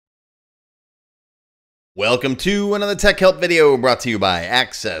Welcome to another Tech Help video brought to you by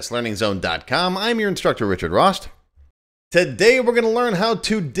AccessLearningZone.com. I'm your instructor, Richard Rost. Today we're going to learn how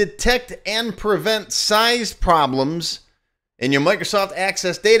to detect and prevent size problems in your Microsoft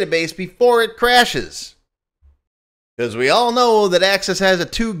Access database before it crashes. Because we all know that Access has a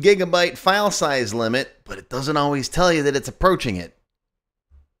 2 GB file size limit, but it doesn't always tell you that it's approaching it.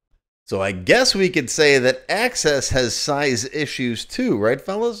 So I guess we could say that Access has size issues too, right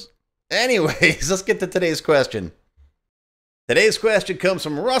fellas? Anyways, let's get to today's question. Today's question comes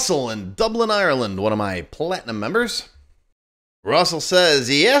from Russell in Dublin, Ireland, one of my platinum members. Russell says,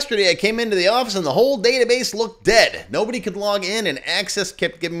 yesterday I came into the office and the whole database looked dead. Nobody could log in and Access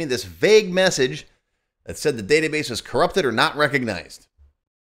kept giving me this vague message that said the database was corrupted or not recognized.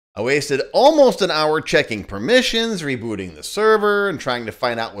 I wasted almost an hour checking permissions, rebooting the server, and trying to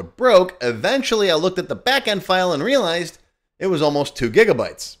find out what broke. Eventually, I looked at the backend file and realized it was almost 2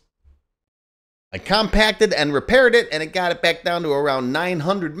 GB. I compacted and repaired it, and it got it back down to around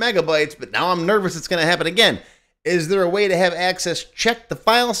 900 megabytes, but now I'm nervous it's going to happen again. Is there a way to have Access check the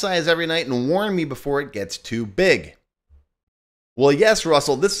file size every night and warn me before it gets too big? Well, yes,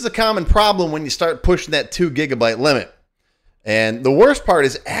 Russell, this is a common problem when you start pushing that 2 GB limit. And the worst part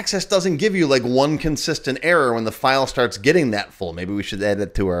is Access doesn't give you like one consistent error when the file starts getting that full. Maybe we should add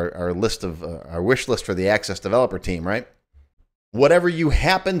it to our list of our wish list for the Access developer team, right? Whatever you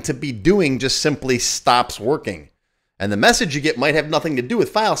happen to be doing just simply stops working. And the message you get might have nothing to do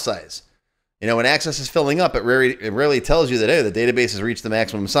with file size. You know, when Access is filling up, it rarely tells you that, hey, the database has reached the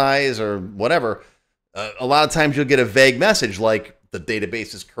maximum size or whatever. A lot of times you'll get a vague message like the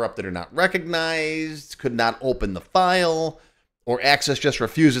database is corrupted or not recognized, could not open the file, or Access just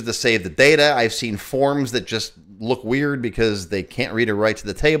refuses to save the data. I've seen forms that just look weird because they can't read or write to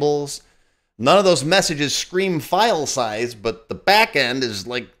the tables. None of those messages scream file size, but the back end is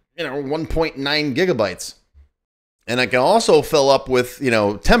like, 1.9 gigabytes. And I can also fill up with,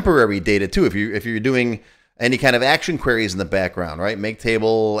 temporary data too. If you're doing any kind of action queries in the background, right? Make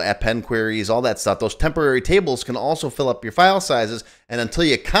table, append queries, all that stuff. Those temporary tables can also fill up your file sizes. And until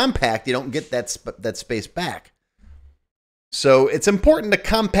you compact, you don't get that space back. So it's important to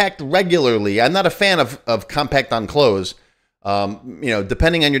compact regularly. I'm not a fan of compact on close.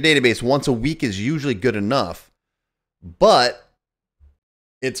 Depending on your database, once a week is usually good enough, but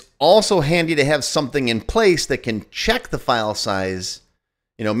it's also handy to have something in place that can check the file size.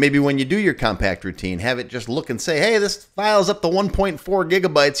 Maybe when you do your compact routine, have it just look and say, hey, this file's up to 1.4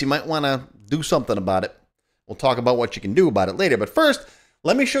 gigabytes. You might want to do something about it. We'll talk about what you can do about it later. But first,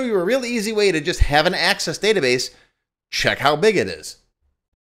 let me show you a really easy way to just have an Access database check how big it is.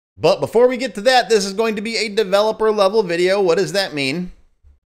 But before we get to that, this is going to be a developer level video. What does that mean?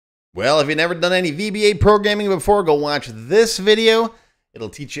 Well, if you've never done any VBA programming before, go watch this video. It'll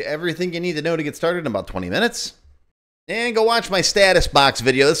teach you everything you need to know to get started in about 20 minutes. And go watch my status box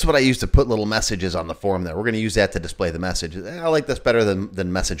video. This is what I use to put little messages on the form there. We're going to use that to display the message. I like this better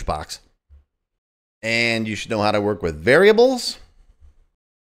than message box. And you should know how to work with variables.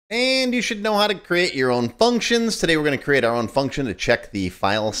 And you should know how to create your own functions. Today we're going to create our own function to check the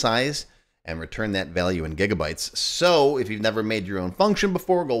file size and return that value in gigabytes. So if you've never made your own function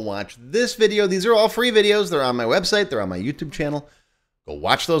before, go watch this video. These are all free videos. They're on my website. They're on my YouTube channel. Go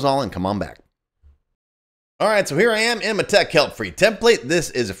watch those all and come on back. All right, so here I am in my Tech Help free template. This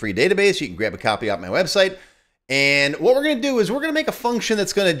is a free database. You can grab a copy off my website. And what we're going to do is we're going to make a function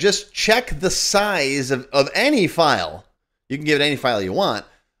that's going to just check the size of any file. You can give it any file you want.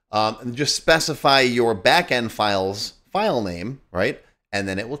 And just specify your backend file's file name, right? And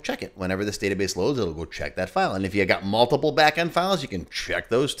then it will check it. Whenever this database loads, it'll go check that file. And if you got multiple backend files, you can check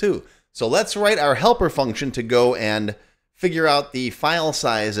those too. So let's write our helper function to go and figure out the file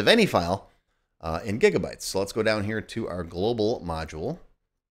size of any file in gigabytes. So let's go down here to our global module.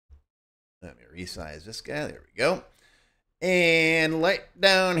 Let me resize this guy. There we go. And right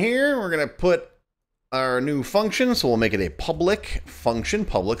down here, we're going to put our new function, so we'll make it a public function,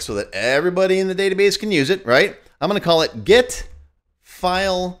 so that everybody in the database can use it, right? I'm going to call it get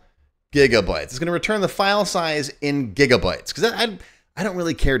file gigabytes. It's going to return the file size in gigabytes, because I don't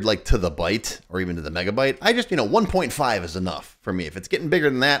really care like to the byte or even to the megabyte. I just, 1.5 is enough for me. If it's getting bigger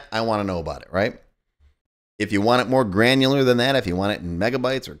than that, I want to know about it, right? If you want it more granular than that, if you want it in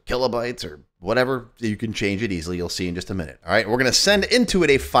megabytes or kilobytes or whatever, you can change it easily. You'll see in just a minute. All right, we're going to send into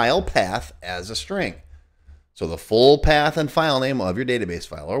it a file path as a string. So the full path and file name of your database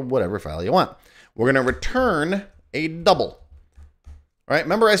file or whatever file you want. We're going to return a double. All right,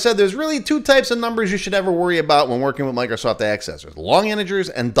 remember I said there's really 2 types of numbers you should ever worry about when working with Microsoft Access. There's long integers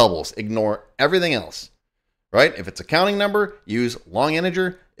and doubles. Ignore everything else. right? If it's a counting number, use long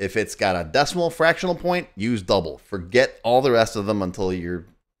integer. If it's got a decimal fractional point, use double. Forget all the rest of them until you're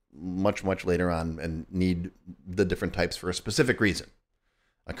much, much later on and need the different types for a specific reason.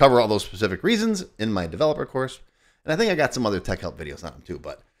 I cover all those specific reasons in my developer course. And I think I got some other tech help videos on them too,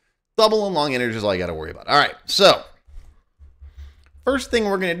 but double and long integers is all you got to worry about. All right, so first thing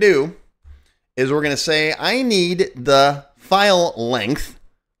we're going to do is we're going to say I need the file length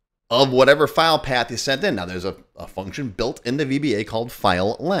of whatever file path you sent in. Now there's a function built into VBA called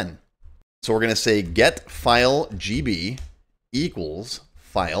file len. So we're going to say get file GB equals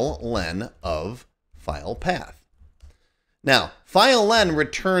file len of file path. Now file len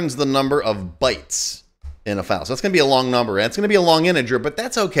returns the number of bytes in a file. So it's going to be a long number and it's going to be a long integer, but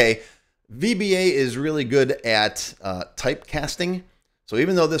that's okay. VBA is really good at typecasting. So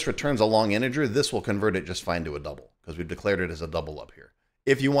even though this returns a long integer, this will convert it just fine to a double because we've declared it as a double up here.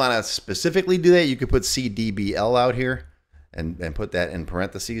 If you want to specifically do that, you could put CDBL out here and put that in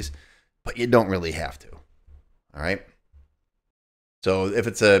parentheses, but you don't really have to. All right. So if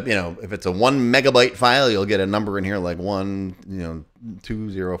it's a, if it's a 1 megabyte file, you'll get a number in here like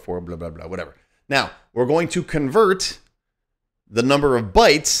 204, blah, blah, blah, whatever. Now we're going to convert the number of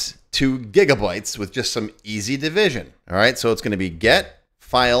bytes to gigabytes with just some easy division. All right. So it's going to be get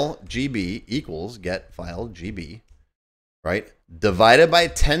file GB equals get file GB, right? Divided by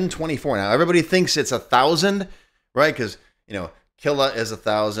 1024. Now everybody thinks it's 1,000, right? Because, kilo is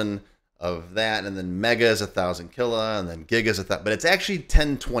 1,000 of that, and then mega is 1,000 kilo, and then giga is 1,000. But it's actually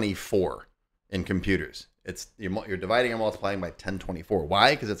 1024 in computers. You're dividing or multiplying by 1024.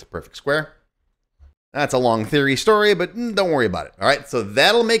 Why? Because it's a perfect square. That's a long theory story, but don't worry about it. All right, so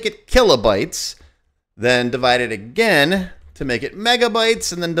that'll make it kilobytes, then divide it again to make it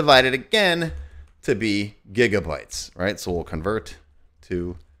megabytes, and then divide it again to be gigabytes, right? So we'll convert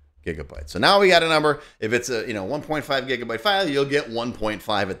to gigabytes. So now we got a number. If it's a 1.5 gigabyte file, you'll get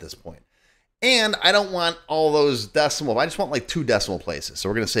 1.5 at this point. And I don't want all those decimal. I just want like 2 decimal places. So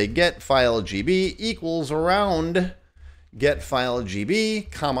we're going to say get file GB equals round get file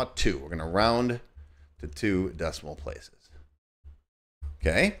GB, comma 2. We're going to round to 2 decimal places.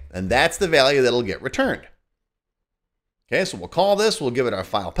 Okay, and that's the value that'll get returned. Okay, so we'll call this, we'll give it our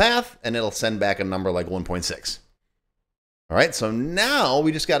file path, and it'll send back a number like 1.6. All right, so now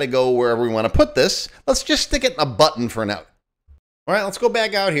we just got to go wherever we want to put this. Let's just stick it in a button for now. All right, let's go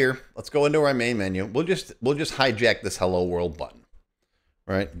back out here. Let's go into our main menu. We'll just hijack this hello world button.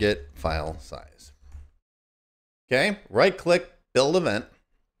 All right, get file size. Okay, right click, build event,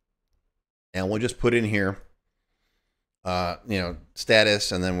 and we'll just put in here,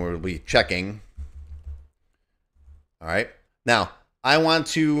 status, and then we'll be checking. All right. Now, I want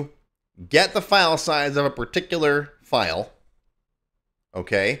to get the file size of a particular file,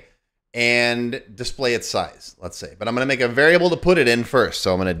 okay, and display its size, let's say. But I'm going to make a variable to put it in first.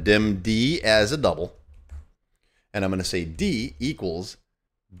 So I'm going to dim D as a double, and I'm going to say D equals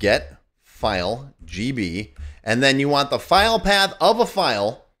get file GB, and then you want the file path of a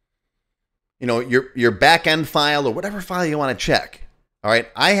file, your backend file or whatever file you want to check. All right.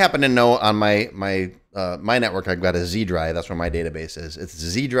 I happen to know on my network, I've got a Z drive. That's where my database is. It's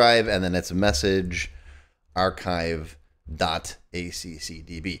Z drive, and then it's message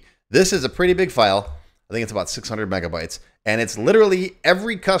archive.accdb. This is a pretty big file. I think it's about 600 megabytes, and it's literally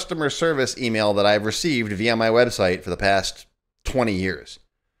every customer service email that I've received via my website for the past 20 years.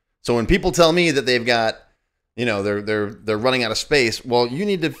 So when people tell me that they've got, they're running out of space, well, you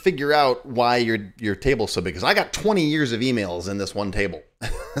need to figure out why your table's so big. Because I got 20 years of emails in this one table.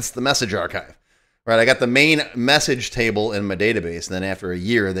 That's the message archive, right? I got the main message table in my database, and then after a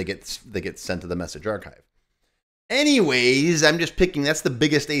year, they get sent to the message archive. Anyways, I'm just picking. That's the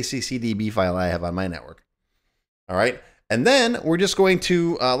biggest ACCDB file I have on my network. All right, and then we're just going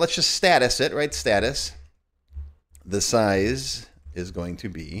to let's just status it, right? Status. The size is going to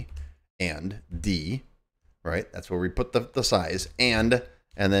be and D. Right, that's where we put the size, and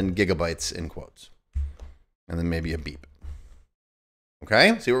then gigabytes in quotes, and then maybe a beep.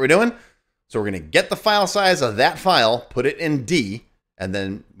 Okay, see what we're doing? So we're going to get the file size of that file, put it in D, and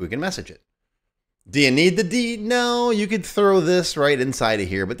then we can message it. Do you need the D? No, you could throw this right inside of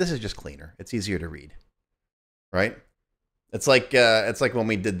here, but this is just cleaner. It's easier to read, right? It's like when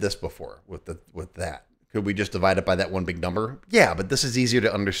we did this before with that. Could we just divide it by that one big number? Yeah, but this is easier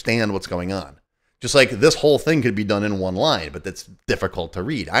to understand what's going on. Just like this whole thing could be done in one line, but that's difficult to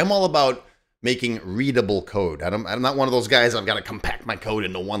read. I'm all about making readable code. I'm not one of those guys, I've got to compact my code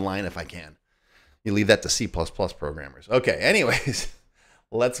into one line if I can. You leave that to C++ programmers. Okay, anyways,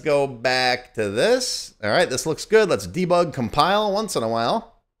 let's go back to this. All right, this looks good. Let's debug, compile once in a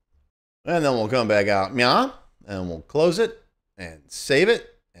while. And then we'll come back out. Yeah. and we'll close it and save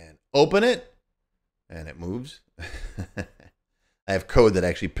it and open it, and it moves. I have code that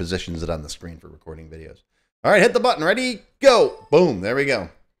actually positions it on the screen for recording videos. All right, hit the button. Ready? Go. Boom. There we go.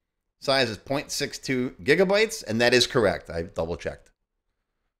 Size is 0.62 gigabytes, and that is correct. I double checked.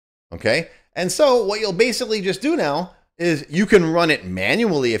 Okay. And so what you'll basically just do now is you can run it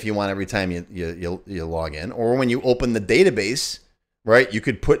manually if you want every time you log in, or when you open the database, right? You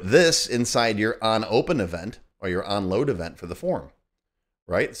could put this inside your onOpen event or your onLoad event for the form,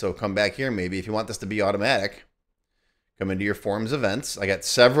 right? So come back here. Maybe if you want this to be automatic, come into your forms events. I got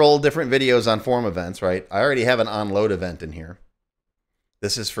several different videos on form events, right? I already have an onLoad event in here.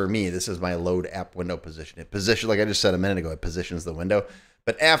 This is for me. This is my load app window position. It positions, like I just said a minute ago, it positions the window.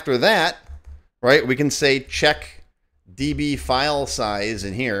 But after that, right, we can say check DB file size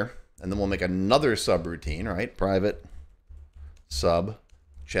in here, and then we'll make another subroutine, right? Private sub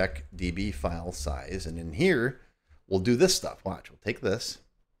check DB file size. And in here, we'll do this stuff. Watch, we'll take this.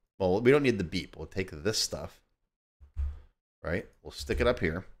 Well, we don't need the beep. We'll take this stuff, right? We'll stick it up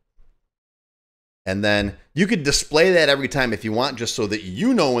here. And then you could display that every time if you want, just so that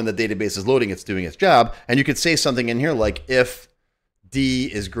you know when the database is loading, it's doing its job. And you could say something in here like if D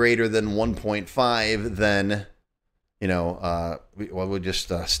is greater than 1.5, then, you know, we'll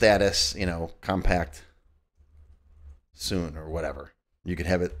just status, you know, compact soon or whatever. You could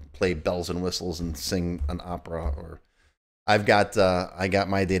have it play bells and whistles and sing an opera. Or I got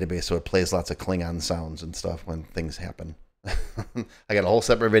my database so it plays lots of Klingon sounds and stuff when things happen. I got a whole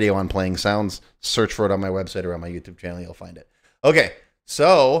separate video on playing sounds. Search for it on my website or on my YouTube channel. You'll find it. Okay,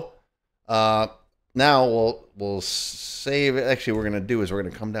 so now we'll save it. Actually, what we're going to do is we're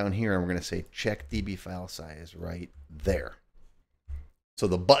going to come down here and we're going to say check DB file size right there. So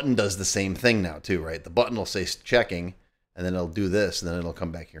the button does the same thing now too, right? The button will say checking, and then it'll do this, and then it'll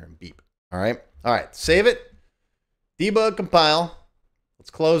come back here and beep. All right, save it, debug, compile.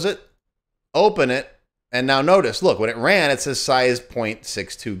 Let's close it, open it. And now notice, look, when it ran, it says size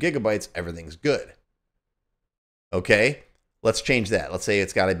 0.62 gigabytes. Everything's good. Okay, let's change that. Let's say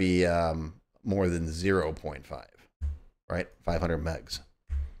it's got to be more than 0.5, right? 500 megs.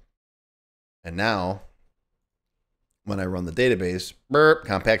 And now, when I run the database, burp,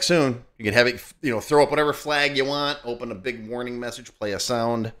 compact soon. You can have it, you know, throw up whatever flag you want, open a big warning message, play a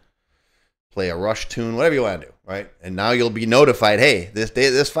sound, play a rush tune, whatever you want to do, right? And now you'll be notified, hey,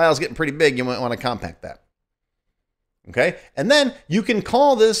 this file's getting pretty big. You might want to compact that. Okay? And then you can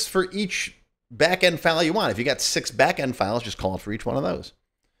call this for each backend file you want. If you got 6 backend files, just call it for each one of those.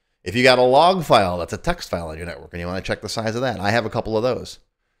 If you got a log file, that's a text file on your network, and you want to check the size of that, I have a couple of those.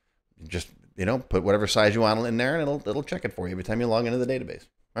 Just, you know, put whatever size you want in there, and it'll check it for you every time you log into the database,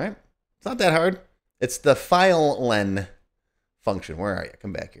 right? It's not that hard. It's the file len function. Where are you?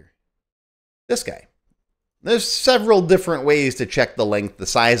 Come back here. This guy. There's several different ways to check the length, the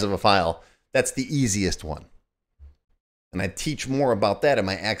size of a file. That's the easiest one. And I teach more about that in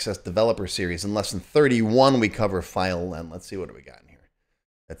my Access Developer series. In lesson 31, we cover file len. Let's see, what do we got in here?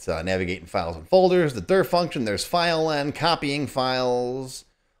 That's navigating files and folders, the dir function. There's file len, copying files,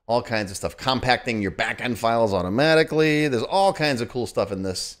 all kinds of stuff. Compacting your backend files automatically. There's all kinds of cool stuff in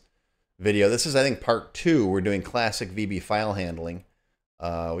this video. This is, I think, part 2. We're doing classic VB file handling.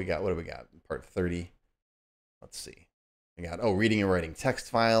 What do we got? Part 30. Let's see. We got, reading and writing text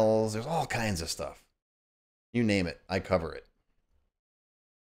files. There's all kinds of stuff. You name it, I cover it.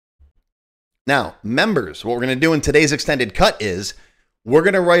 Now, members, what we're going to do in today's extended cut is we're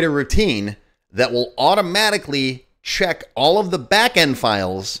going to write a routine that will automatically check all of the backend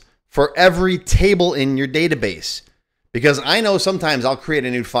files for every table in your database. Because I know sometimes I'll create a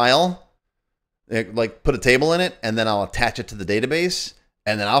new file, like put a table in it, and then I'll attach it to the database,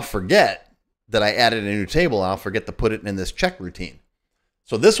 and then I'll forget that I added a new table. I'll forget to put it in this check routine.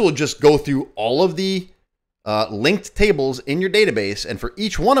 So this will just go through all of the linked tables in your database, and for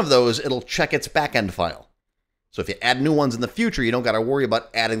each one of those, it'll check its backend file. So if you add new ones in the future, you don't got to worry about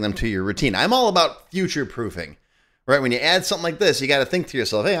adding them to your routine. I'm all about future proofing, right? When you add something like this, you got to think to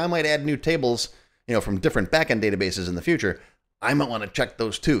yourself, hey, I might add new tables, you know, from different backend databases in the future. I might want to check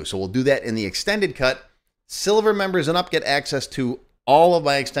those too. So we'll do that in the extended cut. Silver members and up get access to all of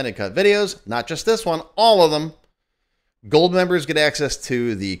my extended cut videos, not just this one, all of them. Gold members get access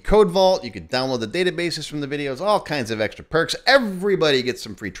to the code vault. You can download the databases from the videos, all kinds of extra perks. Everybody gets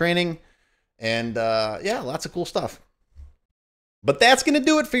some free training, and yeah, lots of cool stuff. But that's going to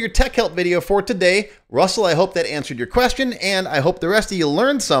do it for your tech help video for today. Russell, I hope that answered your question, and I hope the rest of you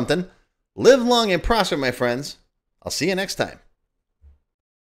learned something. Live long and prosper, my friends. I'll see you next time.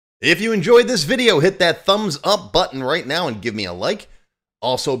 If you enjoyed this video, hit that thumbs up button right now and give me a like.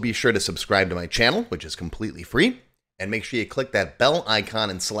 Also, be sure to subscribe to my channel, which is completely free, and make sure you click that bell icon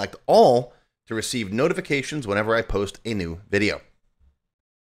and select all to receive notifications whenever I post a new video.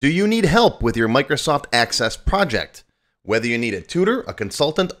 Do you need help with your Microsoft Access project? Whether you need a tutor, a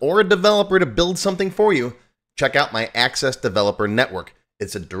consultant, or a developer to build something for you, check out my Access Developer Network.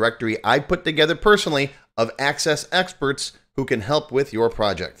 It's a directory I put together personally of Access experts who can help with your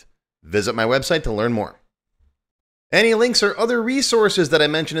project. Visit my website to learn more. Any links or other resources that I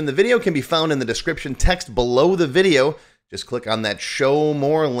mentioned in the video can be found in the description text below the video. Just click on that Show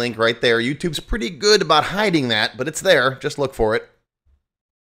More link right there. YouTube's pretty good about hiding that, but it's there. Just look for it.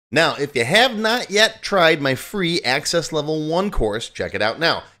 Now, if you have not yet tried my free Access Level 1 course, check it out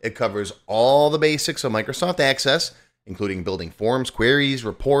now. It covers all the basics of Microsoft Access, including building forms, queries,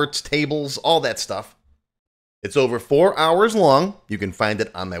 reports, tables, all that stuff. It's over 4 hours long. You can find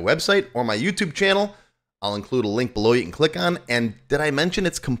it on my website or my YouTube channel. I'll include a link below you can click on. And did I mention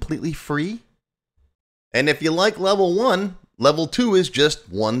it's completely free? And if you like Level 1, Level 2 is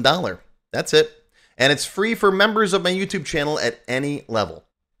just $1. That's it. And it's free for members of my YouTube channel at any level.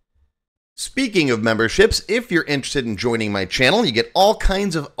 Speaking of memberships, if you're interested in joining my channel, you get all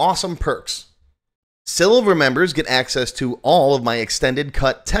kinds of awesome perks. Silver members get access to all of my extended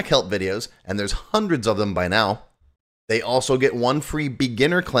cut tech help videos, and there's hundreds of them by now. They also get one free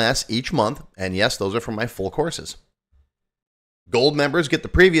beginner class each month, and yes, those are from my full courses. Gold members get the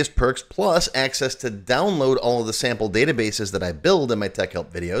previous perks plus access to download all of the sample databases that I build in my tech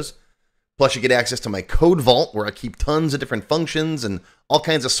help videos. Plus, you get access to my code vault where I keep tons of different functions and all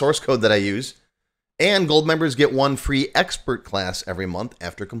kinds of source code that I use. And gold members get one free expert class every month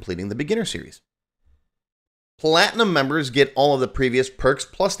after completing the beginner series. Platinum members get all of the previous perks,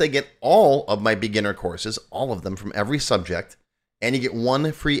 plus they get all of my beginner courses, all of them from every subject. And you get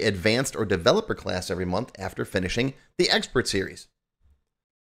one free advanced or developer class every month after finishing the expert series.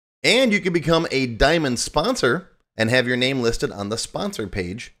 And you can become a diamond sponsor and have your name listed on the sponsor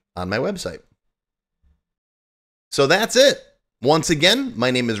page on my website. So that's it. Once again,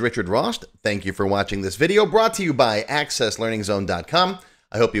 my name is Richard Rost. Thank you for watching this video brought to you by accesslearningzone.com.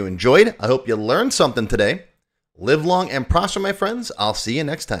 I hope you enjoyed. I hope you learned something today. Live long and prosper, my friends. I'll see you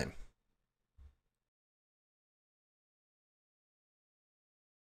next time.